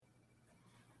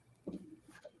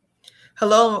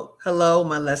Hello, hello,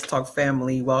 my Let's Talk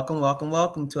family.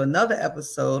 Welcome to another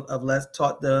episode of Let's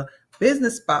Talk, the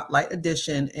Business Spotlight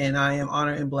Edition. And I am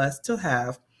honored and blessed to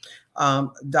have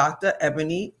Dr.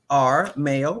 Ebonee R.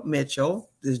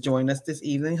 Mayo-Mitchell is joining us this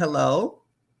evening. Hello.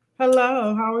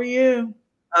 Hello, how are you?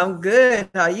 I'm good.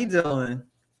 How you doing?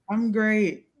 I'm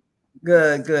great.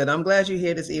 Good, good. I'm glad you're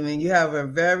here this evening. You have a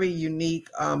very unique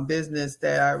business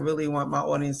that I really want my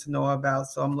audience to know about.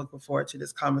 So I'm looking forward to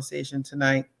this conversation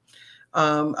tonight.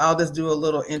 I'll just do a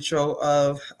little intro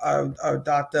of our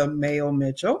Dr.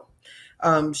 Mayo-Mitchell.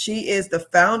 She is the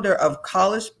founder of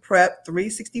College Prep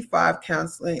 365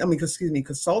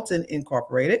 Consultant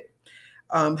Incorporated,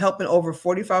 helping over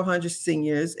 4,500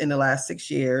 seniors in the last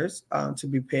 6 years to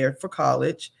prepare for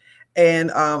college.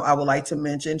 And I would like to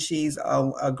mention she's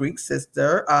a Greek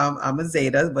sister. I'm a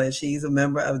Zeta, but she's a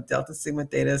member of Delta Sigma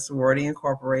Theta Sorority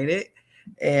Incorporated.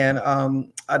 And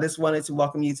I just wanted to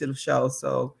welcome you to the show.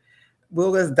 So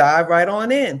we'll just dive right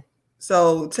on in.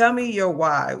 So tell me your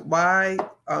why. Why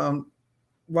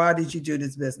did you do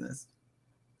this business?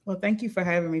 Well, thank you for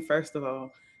having me, first of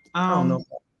all. Oh no.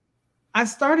 I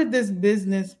started this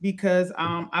business because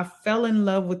I fell in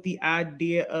love with the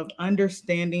idea of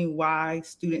understanding why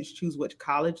students choose which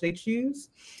college they choose.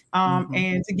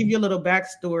 And to give you a little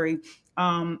backstory,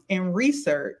 in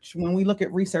research, when we look at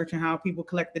research and how people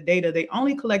collect the data, they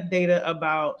only collect data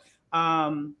about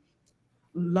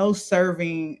low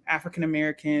serving African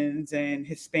Americans and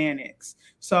Hispanics.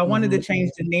 So I wanted to change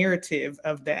the narrative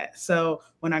of that. So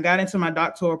when I got into my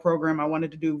doctoral program, I wanted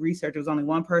to do research. There was only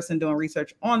one person doing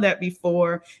research on that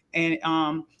before. And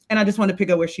I just wanted to pick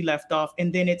up where she left off.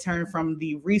 And then it turned from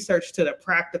the research to the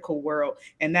practical world.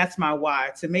 And that's my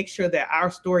why, to make sure that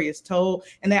our story is told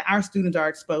and that our students are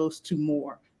exposed to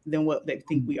more than what they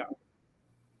think we are.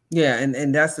 Yeah,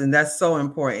 and that's so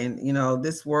important. You know,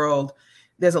 this world,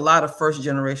 there's a lot of first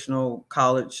generational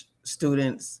college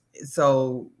students.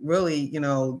 So really, you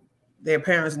know, their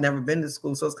parents never been to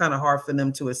school. So it's kind of hard for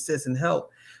them to assist and help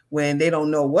when they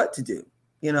don't know what to do,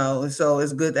 you know. So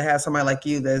it's good to have somebody like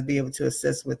you that's be able to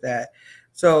assist with that.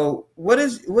 So what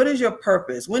is your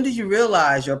purpose? When did you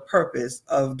realize your purpose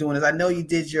of doing this? I know you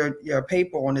did your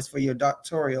paper on this for your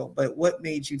doctoral, but what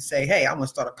made you say, hey, I'm gonna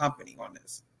start a company on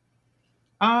this?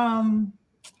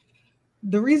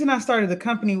 The reason I started the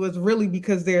company was really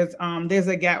because there's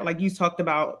a gap, like you talked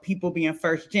about people being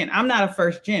first gen. I'm not a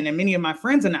first gen, and many of my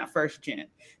friends are not first gen.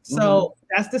 So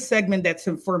that's the segment that's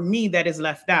for me that is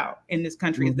left out in this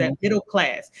country, is that middle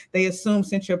class. They assume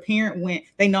since your parent went,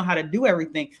 they know how to do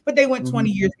everything, but they went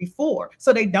 20 years before,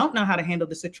 so they don't know how to handle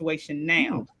the situation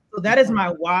now. So that is my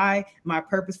why. My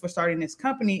purpose for starting this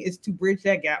company is to bridge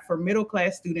that gap for middle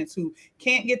class students who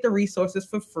can't get the resources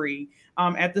for free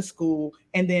at the school,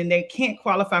 and then they can't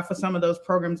qualify for some of those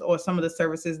programs or some of the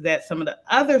services that some of the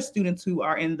other students who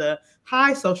are in the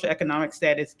high socioeconomic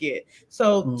status get.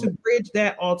 So to bridge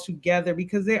that all together,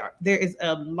 because there is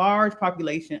a large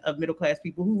population of middle class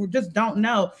people who just don't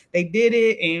know. They did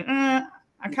it and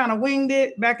I kind of winged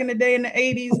it back in the day in the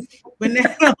 80s, but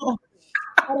now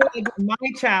I want my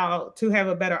child to have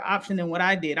a better option than what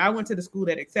I did. I went to the school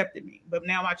that accepted me, but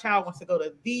now my child wants to go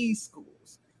to these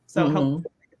schools. So help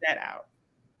figure that out.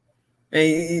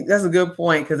 And that's a good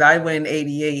point, because I went in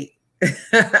 88.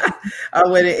 I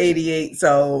went in 88.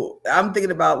 So I'm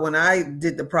thinking about when I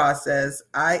did the process,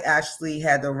 I actually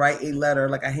had to write a letter,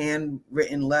 like a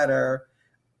handwritten letter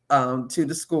to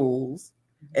the schools.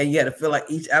 And you had to fill out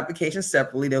each application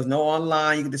separately. There was no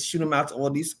online. You could just shoot them out to all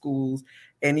these schools.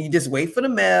 And you just wait for the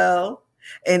mail.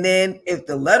 And then if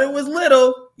the letter was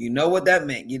little, you know what that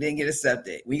meant. You didn't get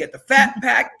accepted. We got the fat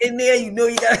pack in there, you know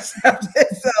you got accepted.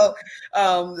 So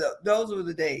those were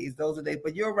the days.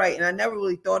 But you're right. And I never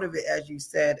really thought of it, as you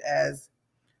said, as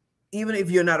even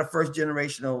if you're not a first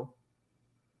generational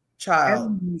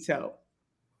child,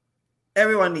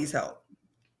 everyone needs help.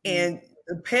 And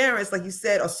the parents, like you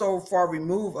said, are so far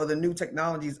removed of the new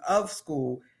technologies of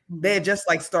school. They're just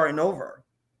like starting over.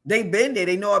 They've been there.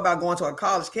 They know about going to a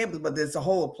college campus, but there's a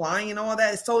whole applying and all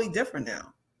that. It's totally different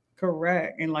now.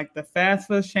 Correct. And like the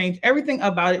FAFSA change, everything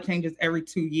about it changes every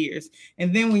 2 years.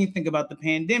 And then when you think about the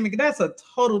pandemic, that's a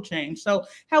total change. So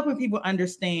helping people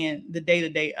understand the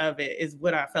day-to-day of it is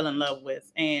what I fell in love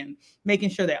with, and making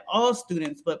sure that all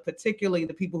students, but particularly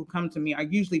the people who come to me, are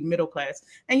usually middle class.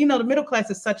 And you know, the middle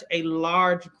class is such a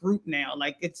large group now.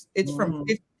 Like it's from,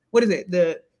 what is it?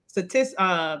 The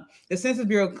Census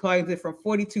Bureau claims it from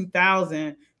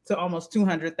 42,000 to almost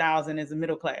 200,000 is a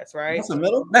middle class, right?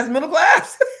 That's middle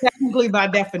class. Technically, by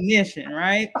definition,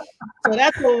 right? So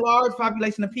that's a large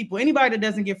population of people. Anybody that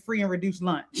doesn't get free and reduced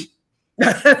lunch.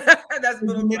 That's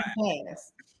middle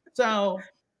class. So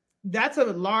that's a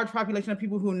large population of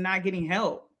people who are not getting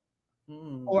help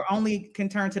or only can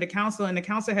turn to the counselor, and the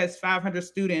counselor has 500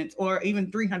 students or even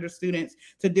 300 students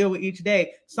to deal with each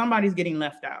day. Somebody's getting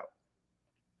left out.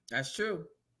 That's true.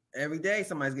 Every day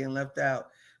somebody's getting left out.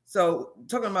 So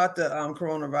talking about the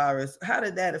coronavirus, how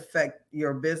did that affect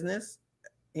your business,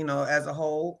 as a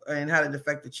whole, and how did it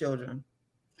affect the children?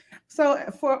 So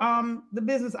for the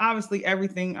business, obviously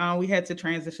everything we had to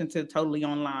transition to totally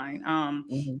online.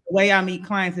 The way I meet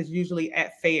clients is usually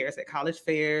at fairs, at college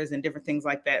fairs and different things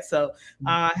like that. So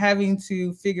having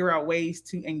to figure out ways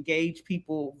to engage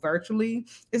people virtually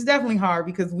is definitely hard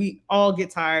because we all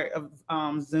get tired of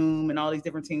Zoom and all these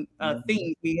different things.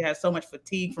 We have so much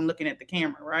fatigue from looking at the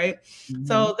camera, right?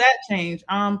 So that changed.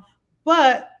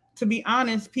 But to be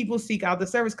honest, people seek out the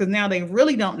service because now they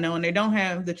really don't know and they don't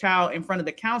have the child in front of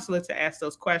the counselor to ask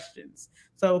those questions.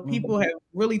 So people have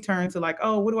really turned to like,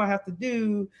 oh, what do I have to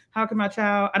do? How can my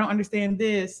child? I don't understand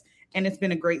this. And it's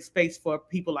been a great space for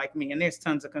people like me. And there's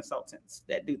tons of consultants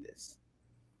that do this.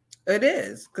 It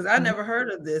is, because I never heard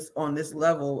of this on this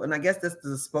level. And I guess that's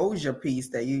the exposure piece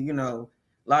that a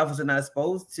lot of us are not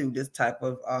exposed to this type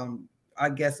of, I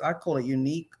guess I call it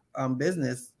unique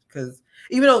business. Because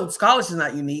even though scholarship is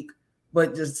not unique,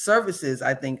 but the services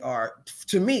I think are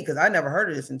to me, because I never heard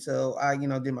of this until I,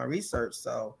 did my research.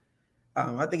 So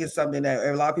I think it's something that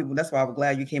a lot of people, that's why I'm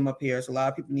glad you came up here. So a lot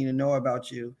of people need to know about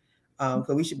you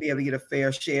because we should be able to get a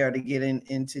fair share to get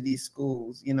into these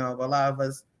schools. But a lot of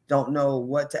us don't know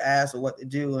what to ask or what to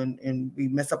do. And we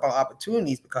miss up our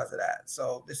opportunities because of that.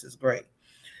 So this is great.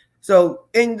 So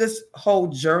in this whole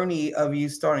journey of you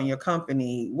starting your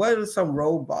company, what are some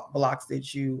roadblocks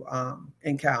that you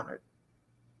encountered?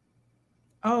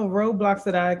 Oh, roadblocks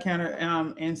that I encountered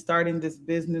in starting this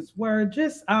business were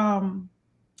just, I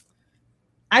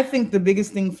think the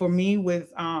biggest thing for me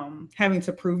with having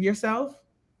to prove yourself,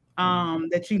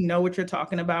 that you know what you're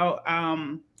talking about.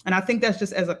 And I think that's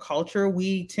just as a culture,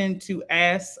 we tend to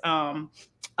ask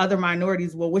other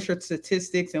minorities, well, what's your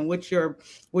statistics and what's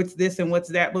this and what's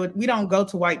that? But we don't go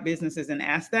to white businesses and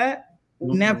ask that.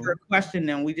 We never question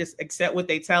them. We just accept what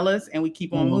they tell us and we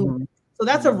keep on moving. So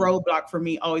that's a roadblock for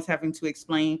me, always having to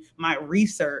explain my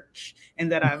research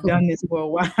and that I've done this for a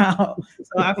while.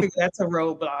 So I think that's a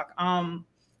roadblock.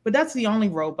 But that's the only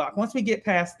roadblock. Once we get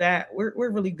past that, we're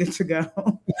really good to go.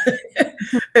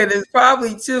 And it's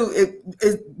probably too,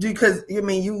 it's because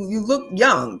you look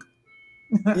young.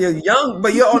 You're young,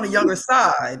 but you're on the younger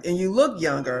side and you look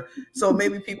younger. So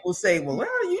maybe people say, well,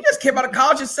 you just came out of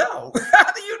college yourself.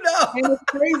 How do you know? And it's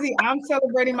crazy. I'm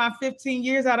celebrating my 15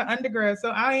 years out of undergrad.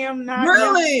 So I am not.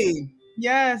 Really? Young.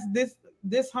 Yes.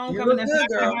 This homecoming that's not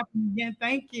going to happen again.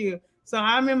 Thank you. So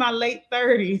I'm in my late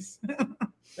 30s.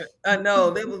 I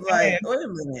know. They was like, wait a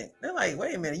minute. They're like,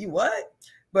 wait a minute. You what?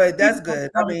 But that's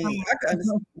good. I mean,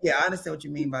 I understand what you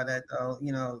mean by that, though.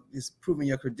 Just proving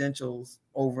your credentials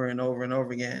over and over and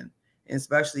over again, and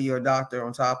especially your doctor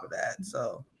on top of that.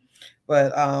 So,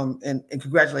 but and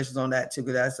congratulations on that too,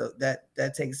 because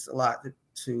that takes a lot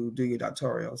to do your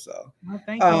doctoral. So,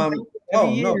 thank you.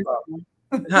 No problem.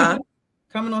 Huh?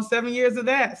 Coming on 7 years of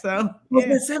that. So, it's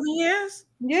been 7 years.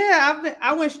 Yeah,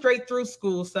 I went straight through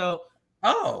school. So,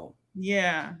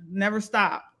 yeah, never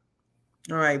stopped.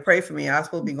 All right, pray for me. I'm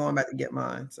supposed to be going back to get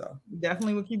mine. So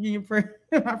definitely will keep you in your prayer.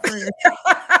 My prayers.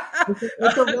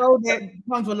 It's a road that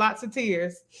comes with lots of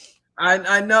tears.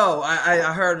 I know.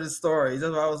 I heard the stories.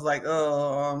 That's why I was like,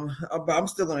 but I'm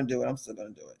still going to do it.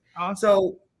 Awesome.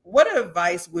 So what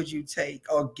advice would you take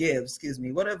or give,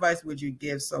 what advice would you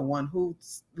give someone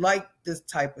who's like this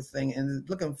type of thing and is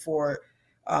looking forward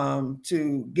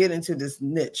to get into this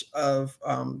niche of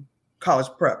college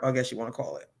prep, I guess you want to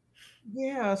call it?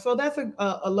 Yeah, so that's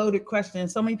a loaded question.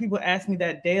 So many people ask me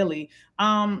that daily.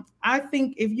 I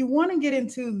think if you want to get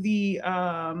into the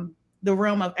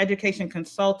realm of education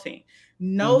consulting,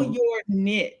 know your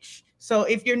niche. So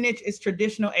if your niche is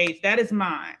traditional age, that is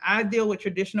mine. I deal with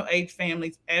traditional age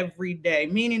families every day,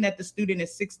 meaning that the student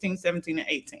is 16, 17, and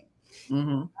 18.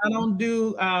 I don't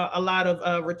do a lot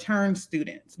of return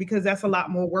students because that's a lot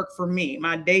more work for me.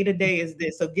 My day-to-day is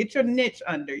this. So get your niche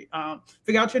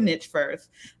figure out your niche first,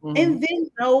 and then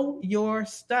know your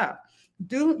stuff.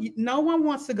 No one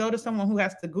wants to go to someone who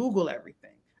has to Google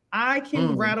everything. I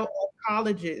can rattle off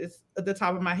colleges at the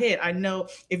top of my head. I know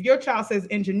if your child says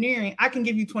engineering, I can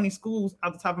give you 20 schools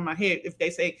out the top of my head. If they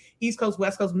say East Coast,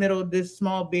 West Coast, middle, this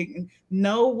small, big,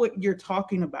 know what you're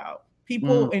talking about.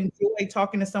 People enjoy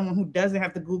talking to someone who doesn't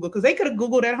have to Google because they could have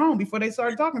Googled at home before they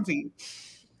started talking to you.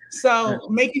 So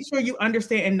making sure you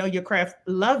understand and know your craft,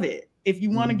 love it. If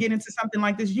you want to get into something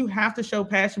like this, you have to show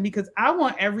passion because I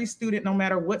want every student, no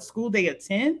matter what school they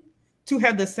attend, to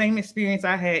have the same experience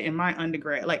I had in my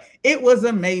undergrad. Like, it was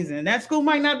amazing. That school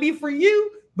might not be for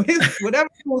you, but whatever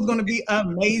school is going to be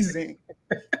amazing.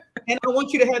 And I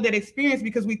want you to have that experience,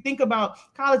 because we think about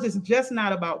college is just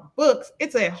not about books.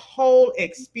 It's a whole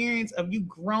experience of you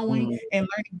growing and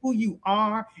learning who you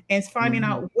are and finding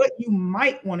out what you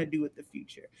might want to do with the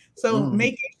future. So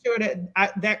making sure that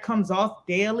that comes off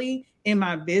daily in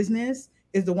my business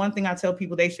is the one thing I tell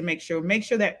people they should make sure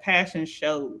that passion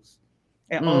shows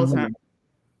at all times.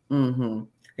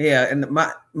 Yeah, and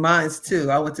mine's too.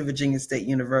 I went to Virginia State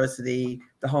University,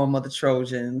 the home of the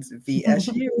Trojans,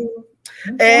 VSU.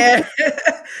 And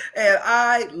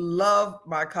I love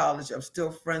my college. I'm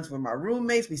still friends with my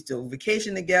roommates. We still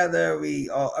vacation together.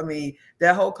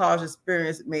 That whole college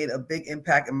experience made a big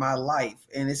impact in my life,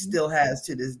 and it still has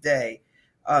to this day.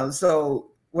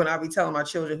 So when I be telling my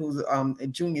children who's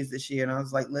juniors this year, and I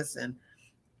was like, listen,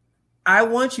 I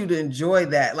want you to enjoy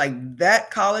that. Like,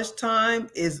 that college time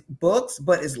is books,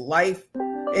 but it's life.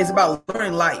 It's about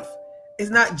learning life. It's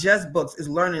not just books, it's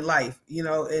learning life, and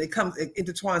it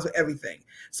intertwines with everything.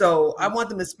 So I want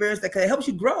them to experience that, because it helps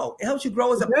you grow. It helps you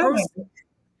grow as a person.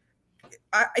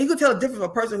 You can tell a difference of a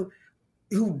person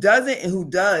who doesn't and who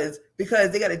does,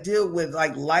 because they got to deal with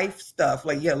like life stuff.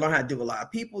 Like, you got to learn how to deal with a lot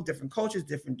of people, different cultures,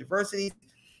 different diversities.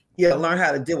 You got to learn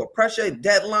how to deal with pressure,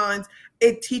 deadlines.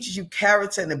 It teaches you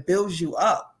character and it builds you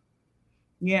up.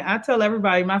 Yeah, I tell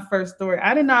everybody my first story.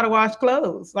 I didn't know how to wash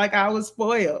clothes. Like, I was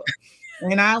spoiled.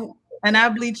 And I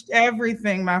bleached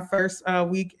everything my first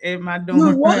week in my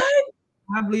dorm. What?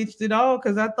 I bleached it all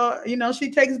because I thought,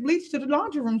 she takes bleach to the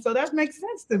laundry room. So that makes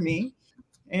sense to me.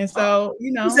 And so,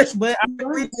 but I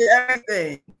bleached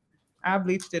everything. I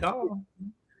bleached it all.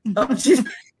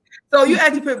 So you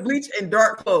actually put bleach in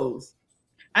dark clothes?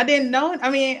 I didn't know.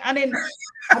 I didn't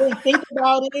think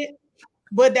about it,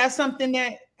 but that's something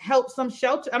that helped some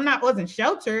shelter. Wasn't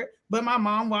sheltered, but my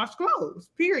mom washed clothes,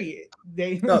 period.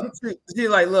 She's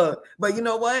like, look, but you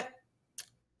know what?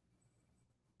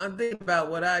 I'm thinking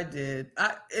about what I did.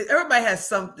 Everybody has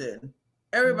something.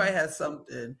 Everybody has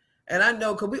something. And I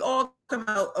know, because we all come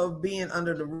out of being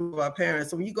under the roof of our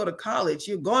parents. So when you go to college,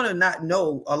 you're going to not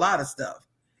know a lot of stuff.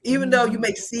 Even though you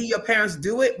may see your parents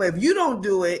do it, but if you don't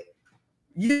do it,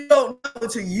 you don't know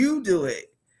until you do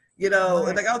it. And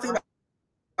like, I was thinking about,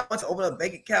 I want to open up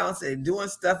bank accounts and doing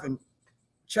stuff and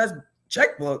trust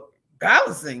checkbook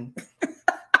balancing.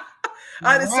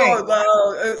 I just saw it.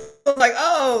 I was like,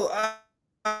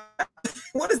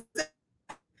 what is that?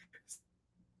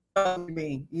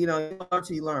 You learn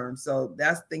till you learn. So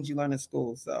that's things you learn in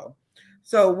school. So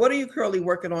what are you currently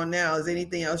working on now? Is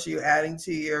anything else you're adding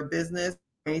to your business?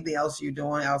 Anything else you're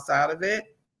doing outside of it?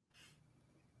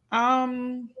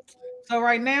 So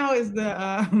right now is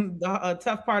the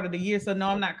tough part of the year. So no,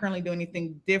 I'm not currently doing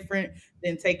anything different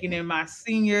than taking in my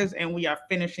seniors, and we are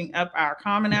finishing up our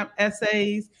Common App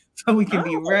essays so we can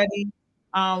be ready.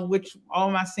 Which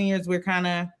all my seniors, we're kind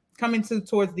of coming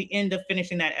towards the end of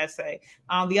finishing that essay.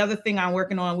 The other thing I'm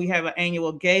working on, we have an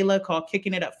annual gala called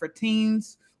Kicking It Up for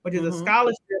Teens, which is a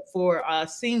scholarship for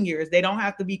seniors. They don't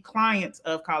have to be clients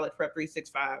of College Prep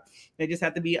 365. They just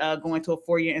have to be going to a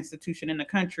 4-year institution in the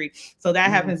country. So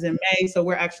that happens in May. So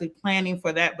we're actually planning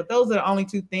for that. But those are the only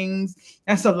two things.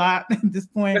 That's a lot at this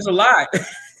point. That's a lot.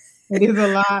 It is a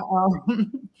lot.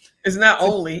 It's not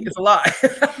only, it's a lot.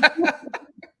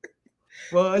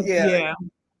 Well, yeah.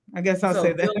 I guess I'll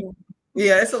say that.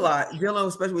 Yeah, it's a lot. Dealing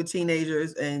especially with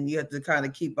teenagers, and you have to kind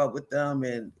of keep up with them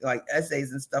and like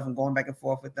essays and stuff and going back and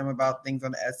forth with them about things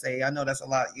on the essay. I know that's a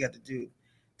lot you have to do.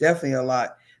 Definitely a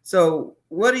lot. So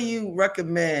what do you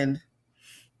recommend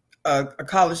a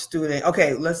college student?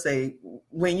 Okay, let's say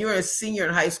when you're a senior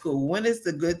in high school, when is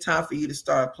the good time for you to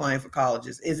start applying for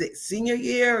colleges? Is it senior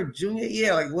year or junior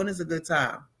year? Like, when is a good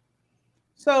time?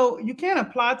 So you can't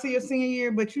apply to your senior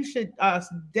year, but you should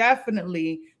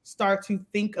definitely start to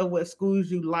think of what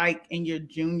schools you like in your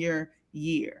junior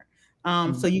year.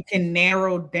 So you can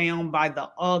narrow down by the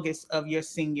August of your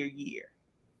senior year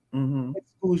what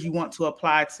schools you want to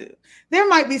apply to. There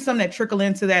might be some that trickle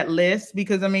into that list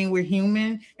because, we're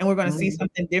human and we're going to see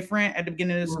something different at the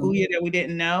beginning of the school year that we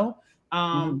didn't know.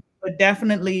 But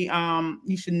definitely,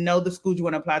 you should know the schools you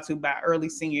want to apply to by early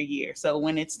senior year. So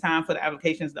when it's time for the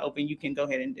applications to open, you can go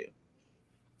ahead and do.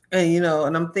 And,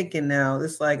 and I'm thinking now, I'm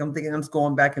just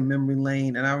going back in memory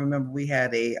lane. And I remember we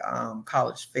had a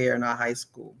college fair in our high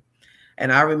school.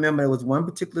 And I remember there was one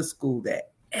particular school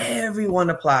that everyone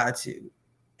applied to.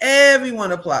 Even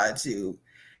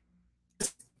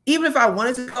if I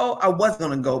wanted to go, I wasn't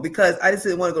going to go because I just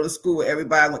didn't want to go to school with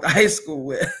everybody I went to high school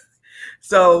with.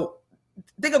 So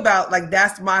think about, like,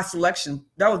 that's my selection.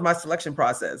 That was my selection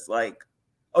process. Like,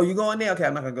 Oh, you going there? Okay,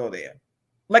 I'm not gonna go there.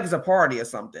 Like it's a party or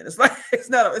something. It's like it's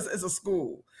not. It's a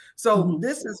school. So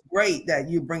this is great that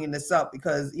you're bringing this up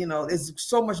because there's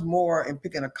so much more in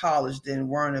picking a college than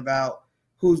worrying about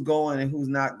who's going and who's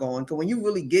not going. Because when you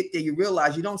really get there, you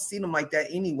realize you don't see them like that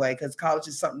anyway. Because college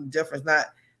is something different. It's not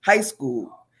high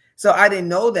school. So I didn't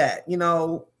know that,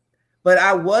 but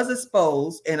I was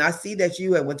exposed, and I see that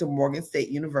you had went to Morgan State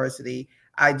University.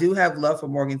 I do have love for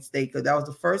Morgan State because that was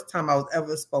the first time I was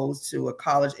ever exposed to a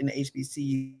college in the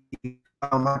HBCU.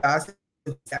 My guy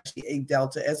is actually a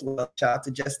Delta as well. Shout out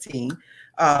to Justine.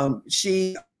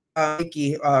 She,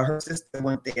 Nikki, her sister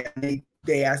went there. And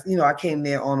they asked, I came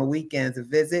there on a weekend to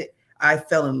visit. I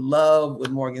fell in love with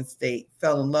Morgan State,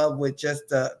 fell in love with just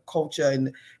the culture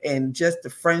and just the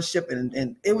friendship.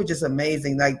 And it was just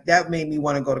amazing. Like that made me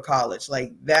want to go to college.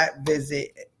 Like that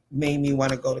visit made me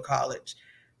want to go to college.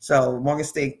 So Morgan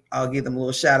State, I'll give them a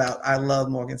little shout out. I love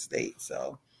Morgan State.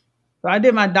 So I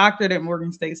did my doctorate at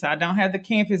Morgan State, so I don't have the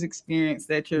campus experience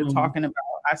that you're talking about.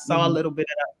 I saw a little bit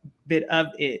of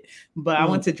it, but I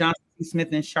went to Johnson C.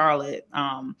 Smith in Charlotte,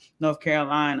 North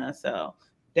Carolina. So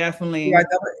definitely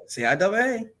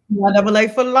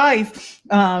CIAA for life.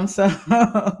 So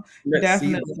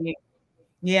definitely.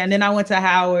 Yeah, and then I went to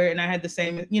Howard, and I had the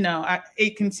same.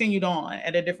 It continued on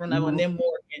at a different level, and then Morgan.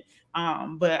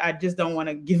 But I just don't want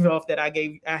to give off that I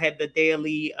had the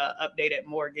daily update at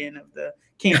Morgan of the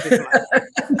campus life.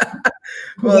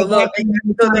 Well, look, they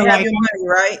have your money,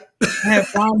 right? I have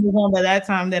found on by that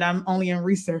time that I'm only in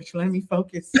research. Let me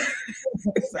focus. So.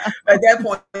 At that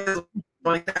point,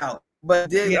 right out.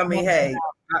 But I mean, hey.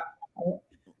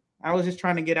 I was just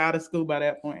trying to get out of school by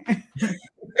that point.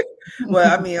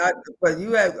 Well, I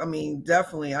mean,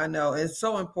 definitely, I know it's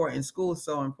so important. School is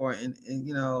so important, and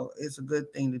it's a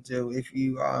good thing to do if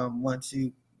you want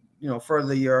to,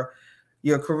 further your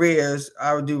careers.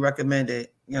 I would do recommend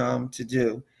it, to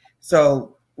do.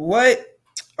 So, what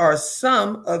are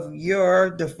some of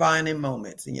your defining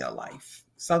moments in your life?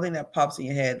 Something that pops in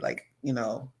your head, like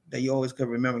that you always could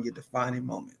remember your defining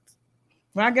moments.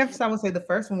 Well, I guess I would say the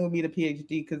first one would be the PhD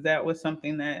because that was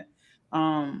something that,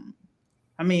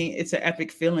 it's an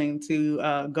epic feeling to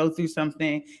go through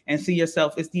something and see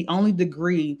yourself. It's the only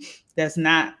degree that's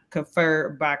not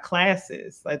conferred by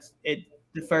classes. It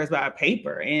defers by a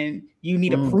paper, and you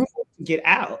need approval to get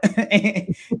out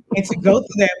and to go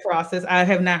through that process. I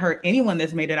have not heard anyone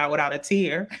that's made it out without a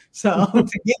tear. So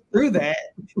to get through that,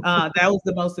 that was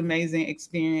the most amazing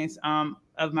experience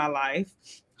of my life.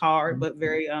 Hard, but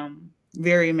very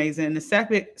very amazing. And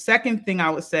the second thing I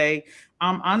would say,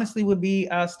 honestly, would be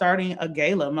starting a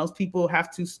gala. Most people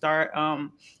have to start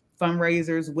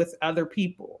fundraisers with other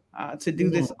people. To do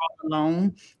this all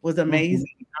alone was amazing.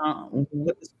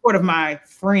 With the support of my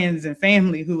friends and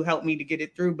family who helped me to get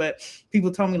it through. But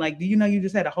people told me, like, do you know you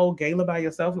just had a whole gala by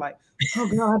yourself? Like, oh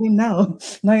girl, I didn't know.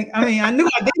 I knew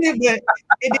I did it,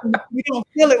 but you don't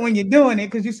feel it when you're doing it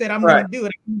because you said I'm going to do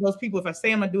it. Those people, if I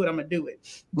say I'm going to do it, I'm going to do it.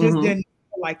 Just didn't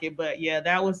like it. But yeah,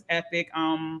 that was epic.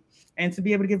 And to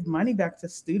be able to give money back to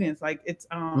students, like it's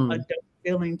a dope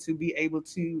feeling to be able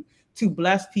to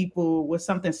bless people with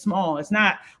something small.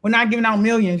 We're not giving out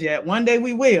millions yet. One day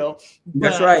we will.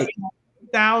 That's right.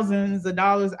 Thousands of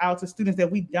dollars out to students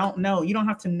that we don't know. You don't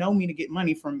have to know me to get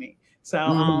money from me.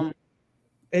 So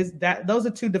those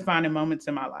are two defining moments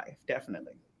in my life,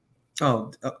 definitely.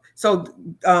 So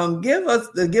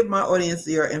give my audience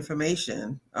your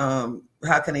information.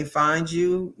 How can they find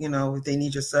you? If they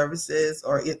need your services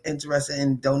or interested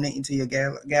in donating to your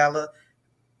gala.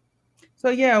 So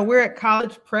yeah, we're at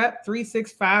College Prep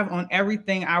 365 on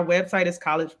everything. Our website is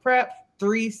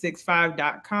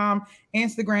collegeprep365.com,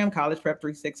 Instagram College Prep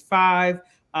 365,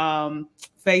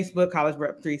 Facebook College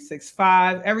Prep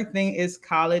 365. Everything is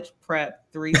College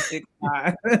Prep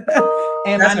 365.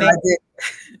 And that's what I did.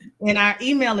 And our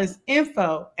email is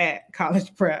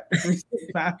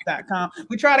info@collegeprep365.com.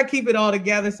 We try to keep it all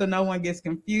together so no one gets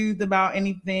confused about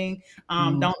anything.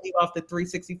 Don't leave off the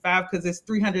 365 because it's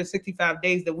 365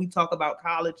 days that we talk about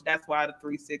college. That's why the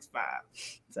 365.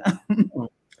 So.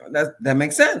 That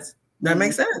makes sense. That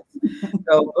makes sense.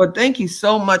 So, thank you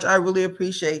so much. I really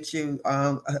appreciate you,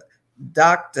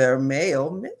 Dr.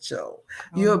 Mayo-Mitchell.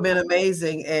 You have been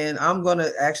amazing, and I'm going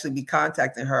to actually be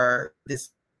contacting her this.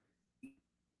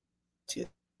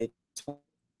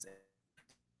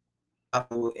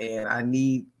 And I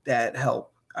need that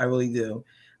help. I really do.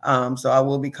 So I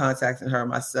will be contacting her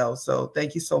myself. So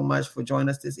thank you so much for joining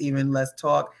us this evening. Let's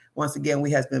talk. Once again,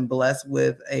 we have been blessed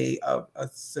with a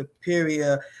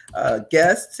superior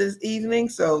guest this evening.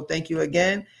 So thank you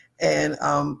again. And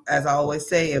as I always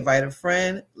say, invite a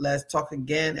friend. Let's talk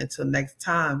again. Until next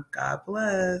time, God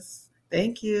bless.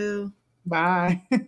 Thank you. Bye.